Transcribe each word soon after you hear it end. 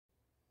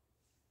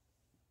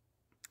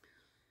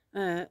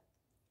uh,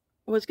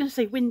 I was going to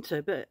say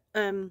winter, but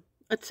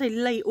I'd say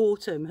late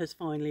autumn has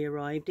finally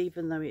arrived,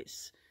 even though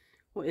it's,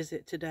 what is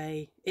it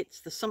today? It's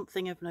the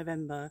something of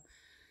November.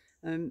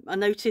 I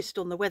noticed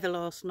on the weather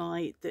last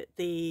night that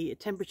the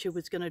temperature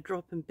was going to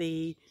drop and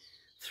be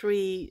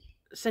 3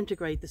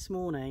 centigrade this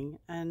morning,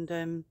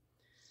 and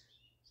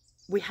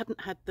we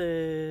hadn't had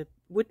the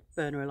wood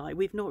burner alight.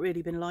 We've not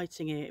really been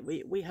lighting it.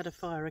 We had a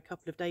fire a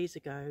couple of days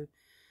ago,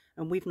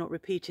 and we've not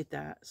repeated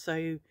that.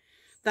 So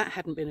that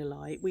hadn't been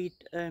alight.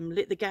 We'd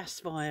lit the gas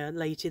fire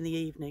late in the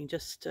evening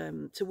just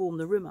to warm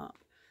the room up.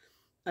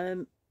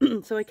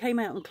 So I came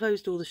out and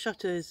closed all the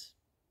shutters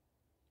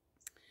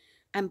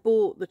and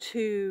bought the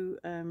two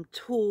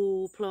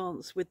tall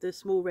plants with the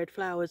small red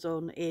flowers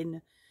on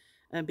in,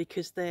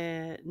 because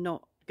they're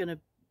not going to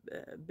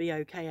be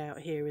okay out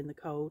here in the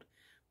cold.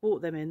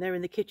 Bought them in. They're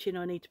in the kitchen.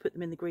 I need to put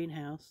them in the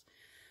greenhouse.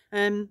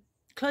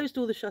 Closed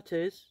all the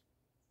shutters,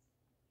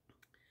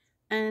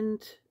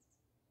 and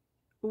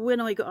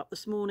when I got up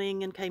this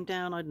morning and came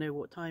down, I don't know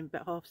what time,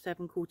 about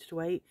 7:30,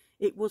 7:45,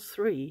 it was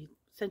 3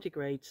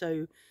 centigrade.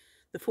 So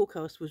the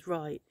forecast was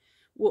right.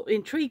 What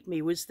intrigued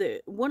me was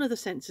that one of the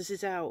sensors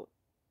is out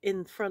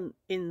in front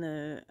in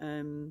the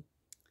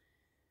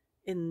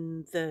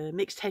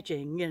mixed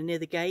hedging, you know, near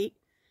the gate,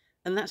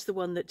 and that's the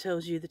one that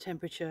tells you the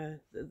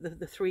temperature,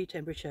 the 3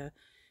 temperature.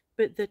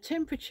 But the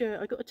temperature,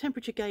 I got a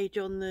temperature gauge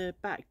on the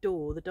back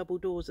door, the double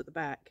doors at the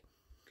back,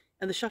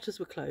 and the shutters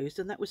were closed,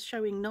 and that was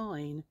showing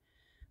 9.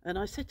 And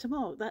I said to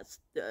Mark, that's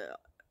a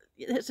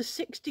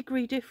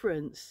 6-degree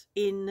difference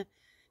in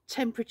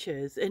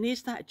temperatures, and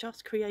is that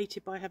just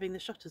created by having the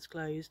shutters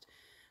closed?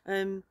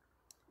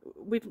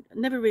 We've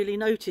never really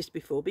noticed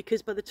before,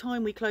 because by the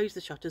time we close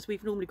the shutters,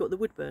 we've normally got the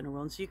wood burner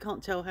on, so you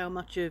can't tell how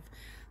much of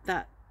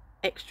that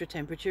extra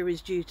temperature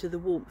is due to the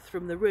warmth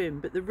from the room.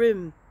 But the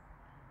room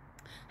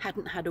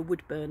hadn't had a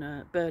wood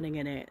burner burning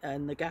in it,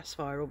 and the gas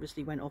fire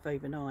obviously went off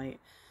overnight,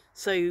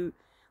 so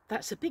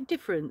that's a big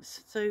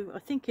difference. So I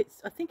think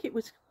it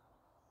was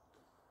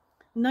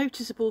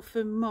noticeable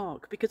for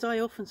Mark, because I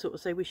often sort of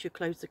say we should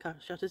close the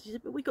shutters. He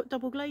said, but we got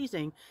double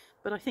glazing.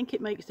 But I think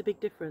it makes a big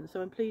difference,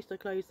 so I'm pleased I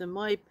closed them.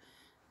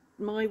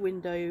 My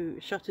window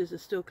shutters are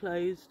still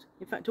closed.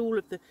 In fact, all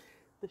of the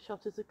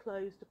shutters are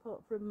closed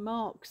apart from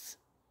Mark's,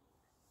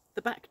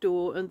 the back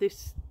door, and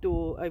this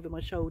door over my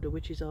shoulder,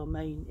 which is our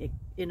main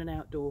in and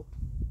out door.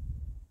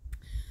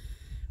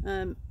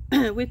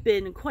 We've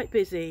been quite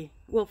busy.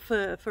 Well,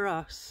 for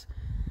us,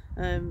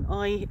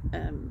 I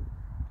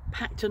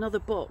packed another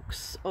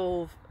box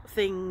of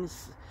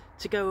things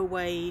to go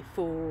away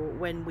for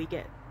when we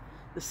get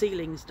the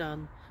ceilings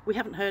done. We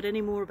haven't heard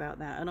any more about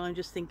that, and I'm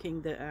just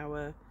thinking that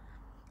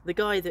the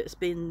guy that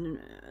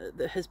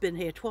has been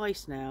here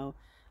twice now,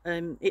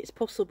 it's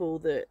possible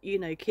that, you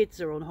know, kids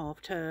are on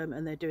half term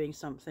and they're doing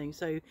something,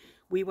 so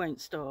we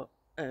won't start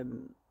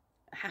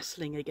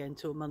hassling again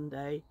till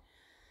Monday.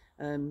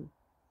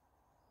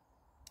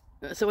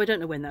 So I don't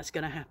know when that's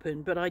going to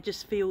happen, but I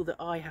just feel that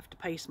I have to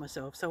pace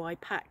myself. So I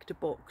packed a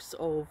box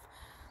of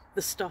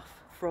the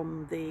stuff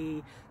from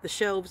the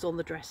shelves on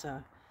the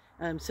dresser.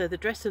 So the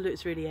dresser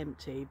looks really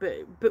empty,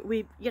 but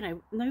we, you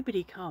know,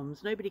 nobody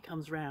comes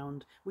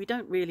round. I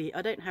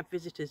don't have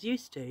visitors.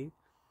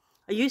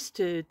 I used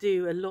to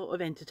do a lot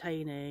of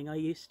entertaining. I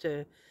used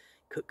to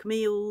cook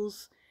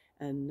meals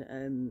and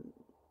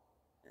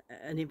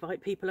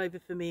invite people over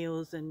for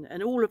meals,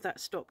 and all of that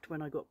stopped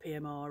when I got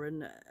PMR,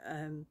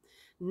 and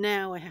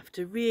now I have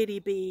to really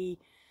be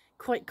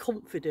quite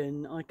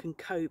confident I can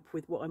cope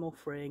with what I'm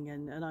offering,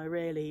 and I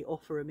rarely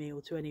offer a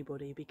meal to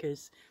anybody,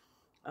 because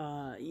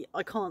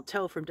I can't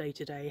tell from day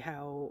to day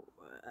how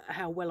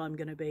well I'm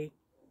going to be.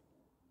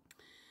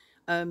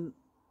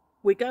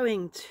 We're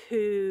going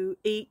to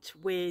eat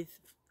with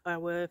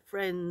our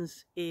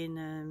friends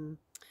in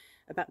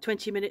about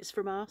 20 minutes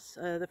from us,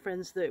 the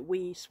friends that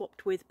we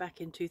swapped with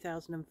back in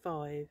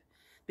 2005,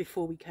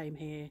 before we came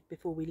here,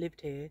 before we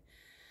lived here.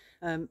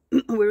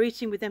 We're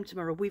eating with them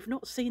tomorrow. We've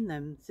not seen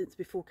them since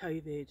before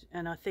COVID,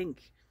 and I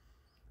think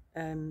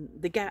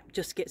the gap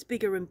just gets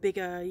bigger and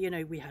bigger. You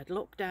know, we had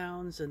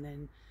lockdowns, and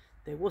then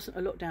there wasn't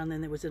a lockdown,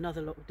 then there was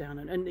another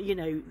lockdown, and you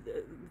know,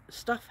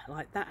 stuff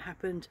like that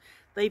happened.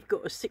 They've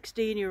got a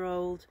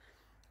 16-year-old,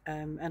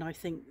 and I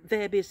think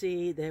they're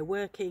busy, they're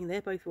working,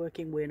 they're both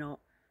working, we're not.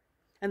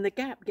 And the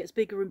gap gets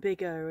bigger and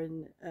bigger,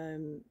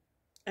 and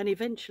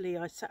eventually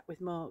I sat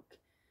with Mark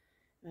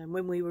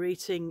when we were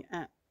eating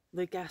at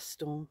the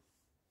Gaston.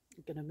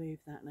 I'm going to move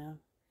that now.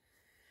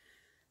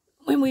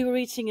 When we were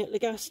eating at Le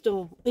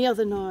Gaston the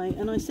other night,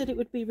 and I said it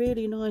would be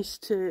really nice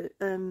to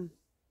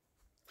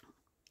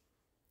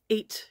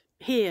eat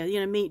here, you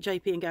know, meet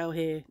JP and Gail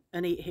here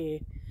and eat here.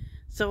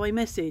 So I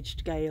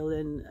messaged Gail,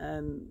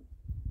 and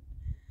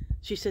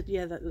she said,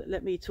 yeah,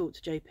 let me talk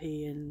to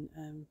JP,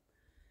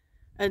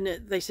 and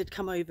they said,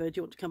 come over, do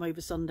you want to come over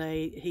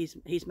Sunday?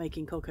 He's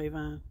making coq au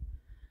vin.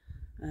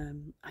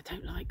 I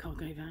don't like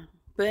coq au vin,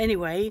 but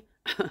anyway,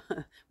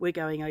 we're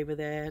going over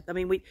there. I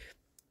mean,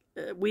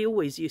 we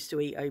always used to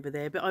eat over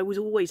there, but I was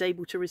always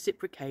able to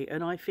reciprocate,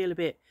 and I feel a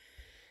bit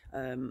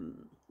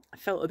I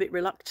felt a bit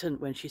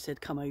reluctant when she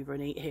said come over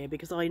and eat here,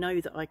 because I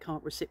know that I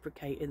can't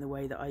reciprocate in the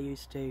way that I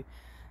used to.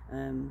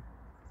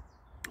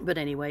 But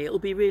anyway, it'll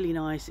be really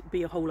nice. It'll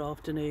be a whole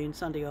afternoon,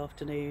 Sunday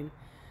afternoon.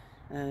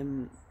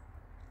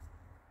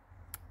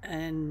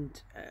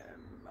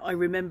 I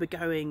remember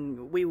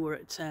we were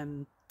at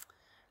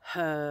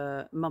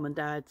her mum and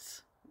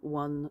dad's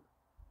one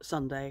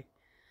Sunday,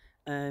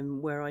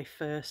 where I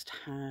first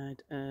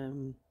had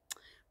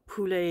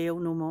poulet au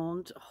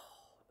normande. Oh,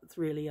 it's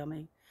really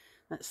yummy.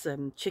 That's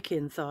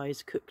chicken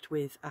thighs cooked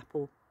with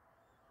apple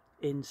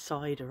in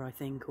cider, I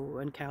think,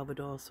 and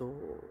calvados, or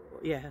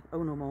yeah,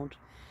 au normande.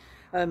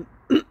 And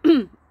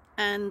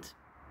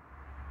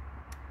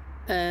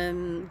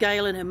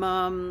Gail and her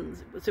mum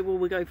said, well,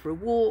 we'll go for a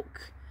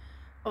walk.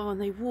 Oh,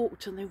 and they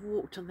walked and they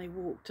walked and they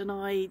walked, and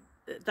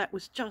that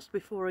was just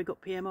before I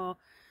got PMR.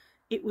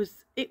 It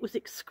was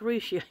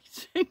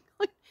excruciating.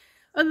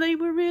 And they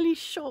were really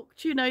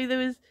shocked. You know, there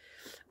was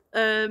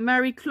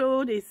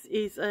Marie-Claude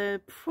is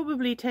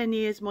probably 10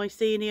 years my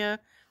senior,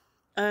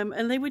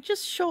 and they were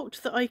just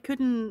shocked that I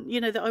couldn't,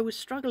 you know, that I was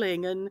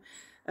struggling. And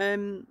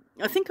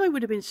I think I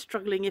would have been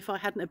struggling if I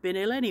hadn't have been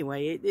ill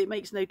anyway. It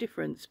makes no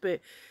difference, but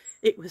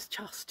it was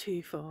just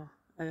too far.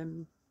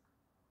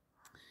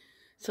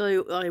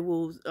 So I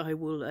will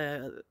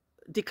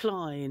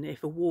decline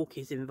if a walk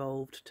is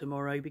involved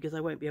tomorrow, because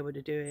I won't be able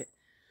to do it.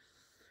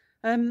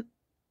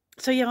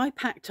 So yeah, I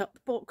packed up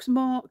the box,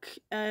 Mark.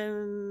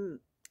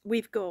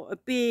 We've got a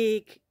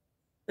big,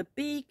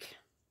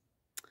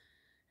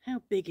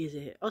 how big is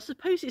it? I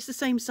suppose it's the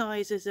same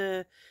size as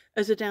a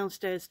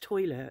downstairs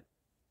toilet.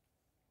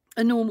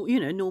 A normal, you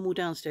know, normal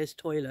downstairs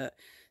toilet.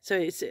 So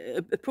it's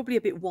probably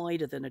a bit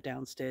wider than a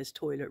downstairs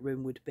toilet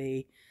room would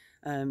be,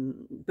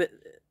 and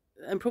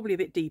probably a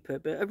bit deeper,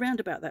 but around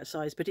about that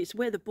size. But it's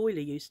where the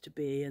boiler used to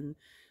be, and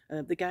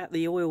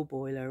the oil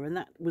boiler, and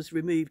that was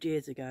removed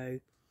years ago.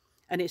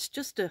 And it's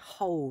just a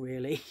hole,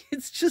 really.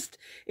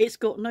 It's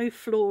got no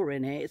floor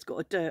in it. It's got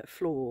a dirt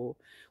floor,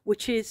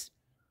 it's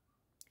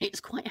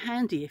quite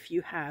handy if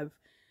you have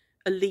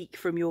a leak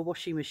from your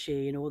washing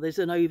machine, or there's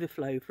an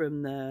overflow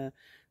from the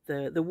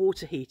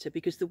water heater,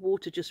 because the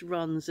water just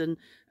runs and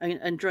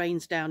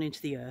drains down into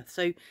the earth.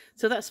 So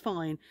that's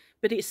fine.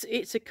 But it's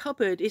a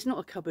cupboard. It's not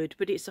a cupboard,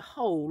 but it's a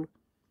hole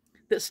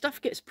that stuff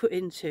gets put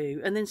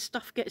into, and then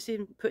stuff gets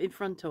put in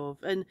front of,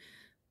 and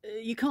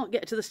you can't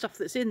get to the stuff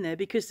that's in there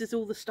because there's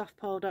all the stuff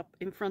piled up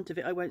in front of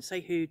it. I won't say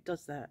who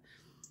does that.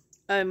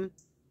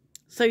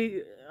 So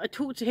I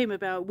talked to him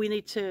about, we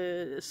need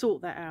to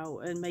sort that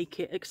out and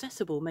make it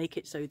accessible, make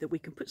it so that we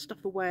can put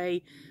stuff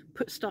away,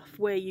 put stuff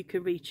where you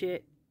can reach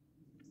it.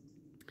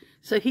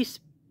 So he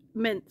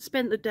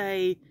spent the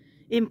day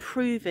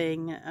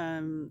improving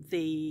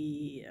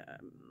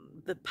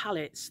the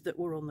pallets that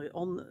were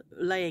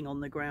laying on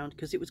the ground,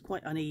 because it was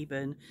quite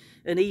uneven,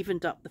 and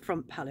evened up the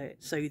front pallet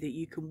so that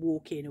you can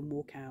walk in and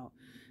walk out.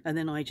 And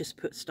then I just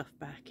put stuff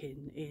back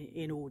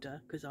in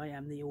order, because I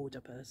am the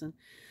order person.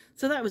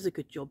 So that was a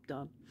good job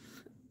done.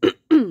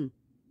 We're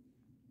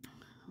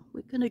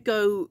gonna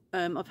go.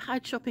 I've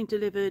had shopping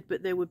delivered,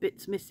 but there were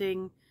bits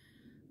missing,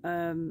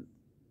 and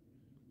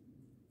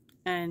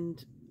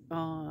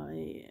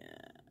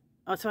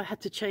so I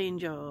had to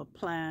change our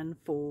plan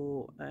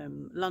for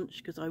lunch,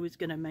 because I was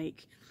going to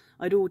make,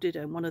 I'd ordered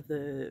one of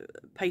the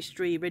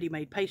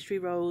ready-made pastry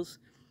rolls,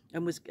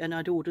 and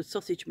I'd ordered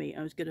sausage meat.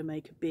 I was going to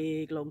make a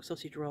big long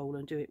sausage roll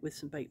and do it with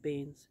some baked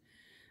beans,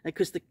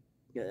 because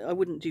I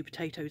wouldn't do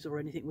potatoes or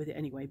anything with it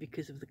anyway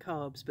because of the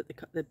carbs, but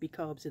there'd be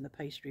carbs in the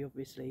pastry,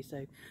 obviously.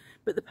 So,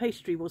 but the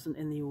pastry wasn't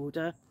in the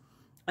order,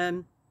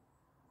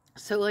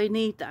 so I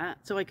need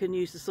that so I can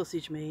use the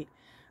sausage meat.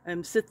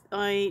 So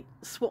I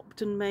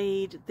swapped and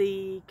made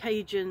the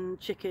Cajun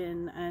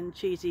chicken and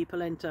cheesy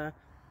polenta,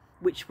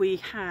 which we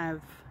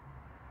have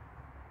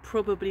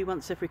probably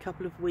once every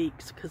couple of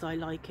weeks, because I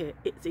like it.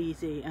 It's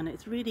easy and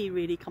it's really,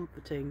 really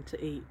comforting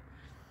to eat.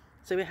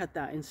 So we had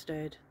that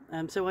instead.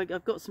 So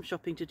I've got some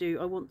shopping to do.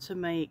 I want to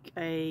make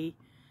a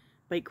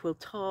Bakewell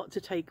tart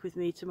to take with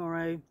me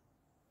tomorrow.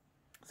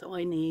 So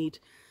I need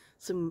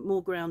some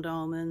more ground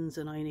almonds,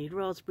 and I need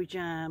raspberry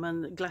jam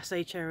and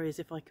glacé cherries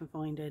if I can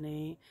find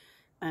any,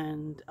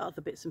 and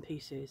other bits and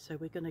pieces. So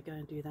we're going to go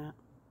and do that.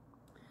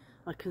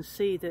 I can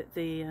see that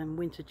the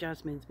winter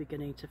jasmine's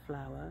beginning to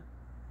flower.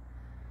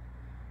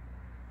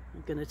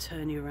 I'm going to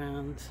turn you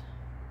around.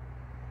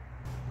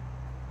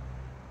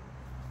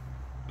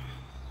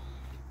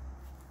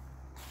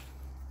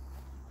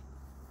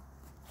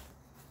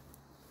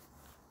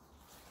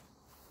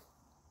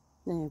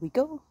 There we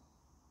go.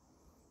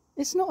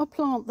 It's not a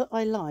plant that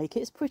I like.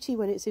 It's pretty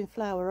when it's in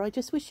flower. I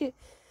just wish it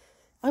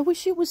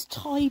was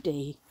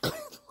tidy.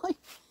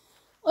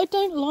 I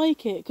don't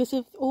like it because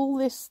of all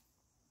this,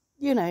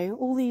 you know,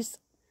 all these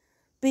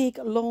big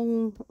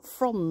long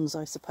fronds,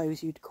 I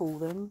suppose you'd call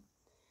them.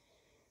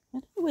 I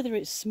don't know whether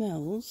it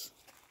smells.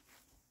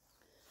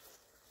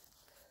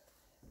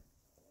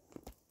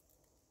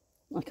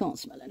 I can't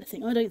smell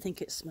anything. I don't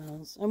think it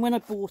smells. And when I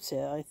bought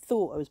it, I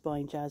thought I was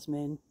buying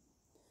jasmine,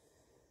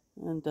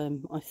 and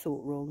I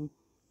thought wrong.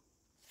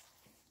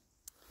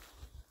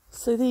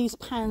 So these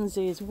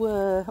pansies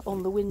were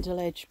on the window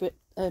ledge, but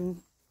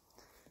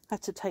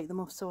had to take them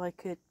off so I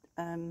could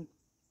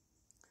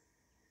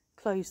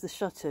close the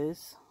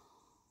shutters.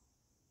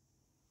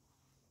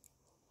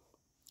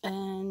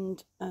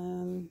 And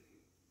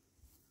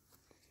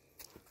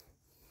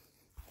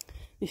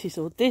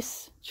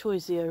this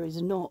choisia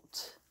is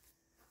not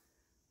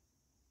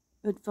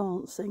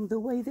advancing the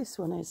way this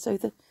one is. So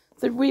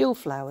the real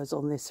flowers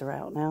on this are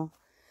out now.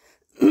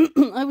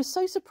 I was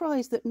so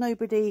surprised that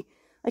nobody,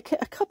 a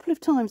couple of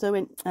times I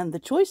went, and the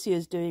choisia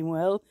is doing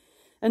well,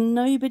 and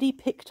nobody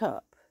picked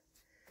up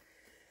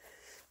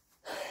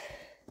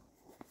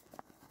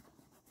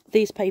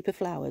these paper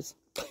flowers.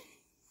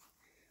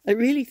 I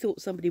really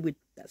thought somebody would.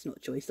 That's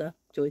not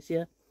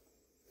choisia.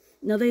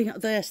 Now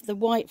the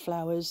white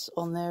flowers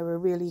on there are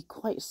really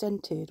quite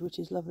scented, which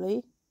is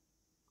lovely.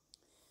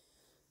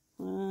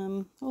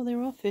 Oh,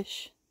 there are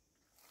fish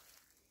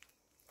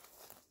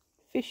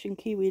and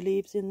kiwi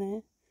leaves in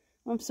there.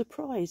 I'm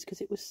surprised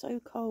because it was so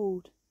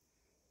cold.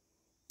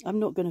 I'm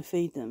not going to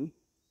feed them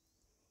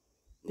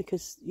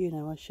because, you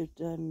know, I should.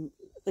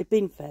 They've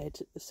been fed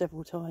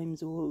several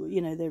times, or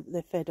you know,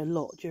 they're fed a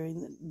lot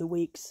during the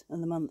weeks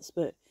and the months,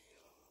 but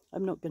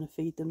I'm not going to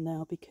feed them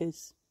now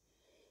because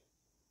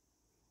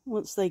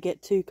once they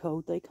get too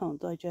cold, they can't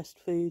digest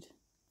food.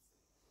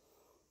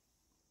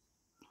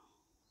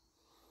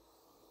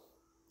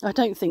 I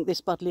don't think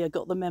this buddleia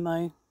got the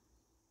memo.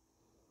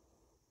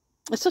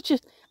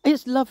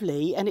 It's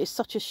lovely, and it's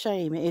such a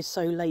shame it is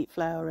so late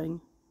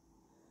flowering.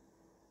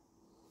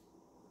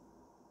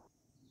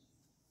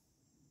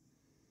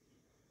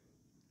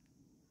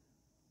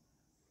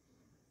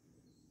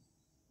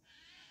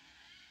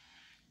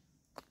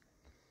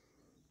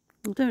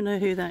 I don't know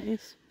who that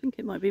is. I think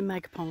it might be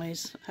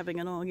magpies having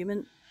an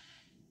argument.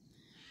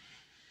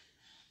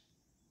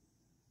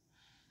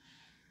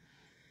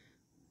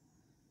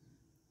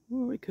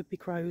 Or it could be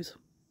crows.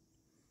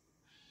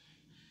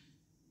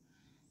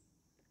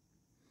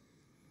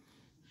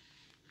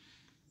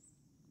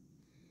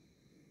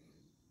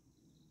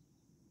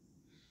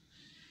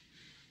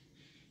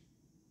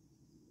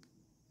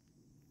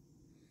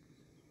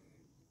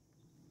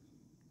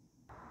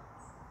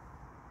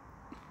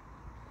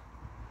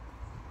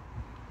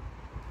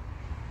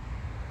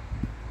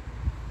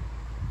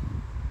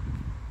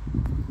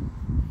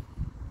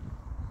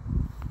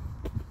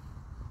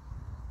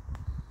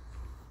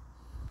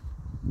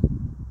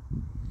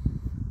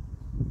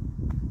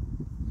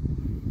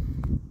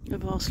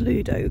 I've asked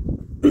Ludo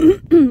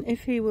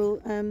if he will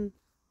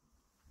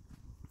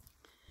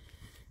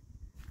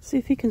see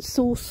if he can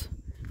source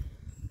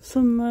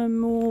some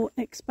more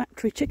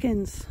ex-battery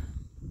chickens.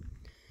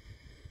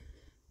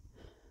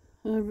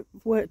 I've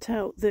worked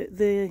out that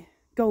the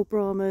gold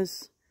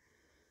brahmas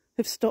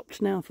have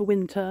stopped now for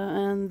winter,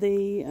 and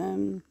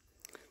the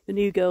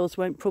new girls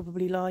won't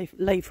probably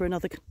lay for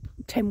another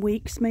 10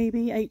 weeks,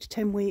 maybe 8 to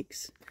 10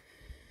 weeks,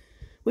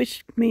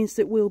 which means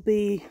that we'll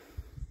be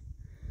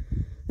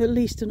at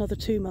least another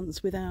 2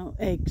 months without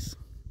eggs.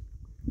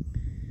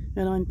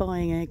 And I'm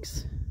buying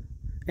eggs,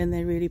 and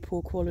they're really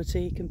poor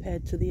quality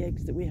compared to the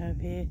eggs that we have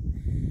here.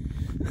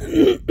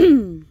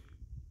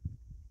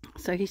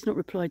 So he's not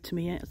replied to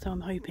me yet, so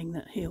I'm hoping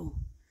that he'll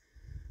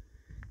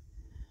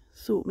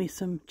sort me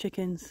some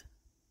chickens.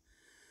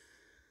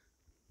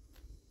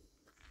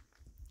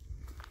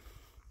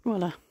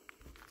 Voila.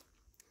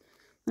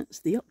 That's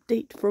the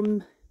update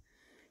from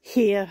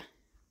here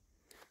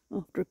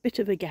after a bit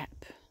of a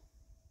gap.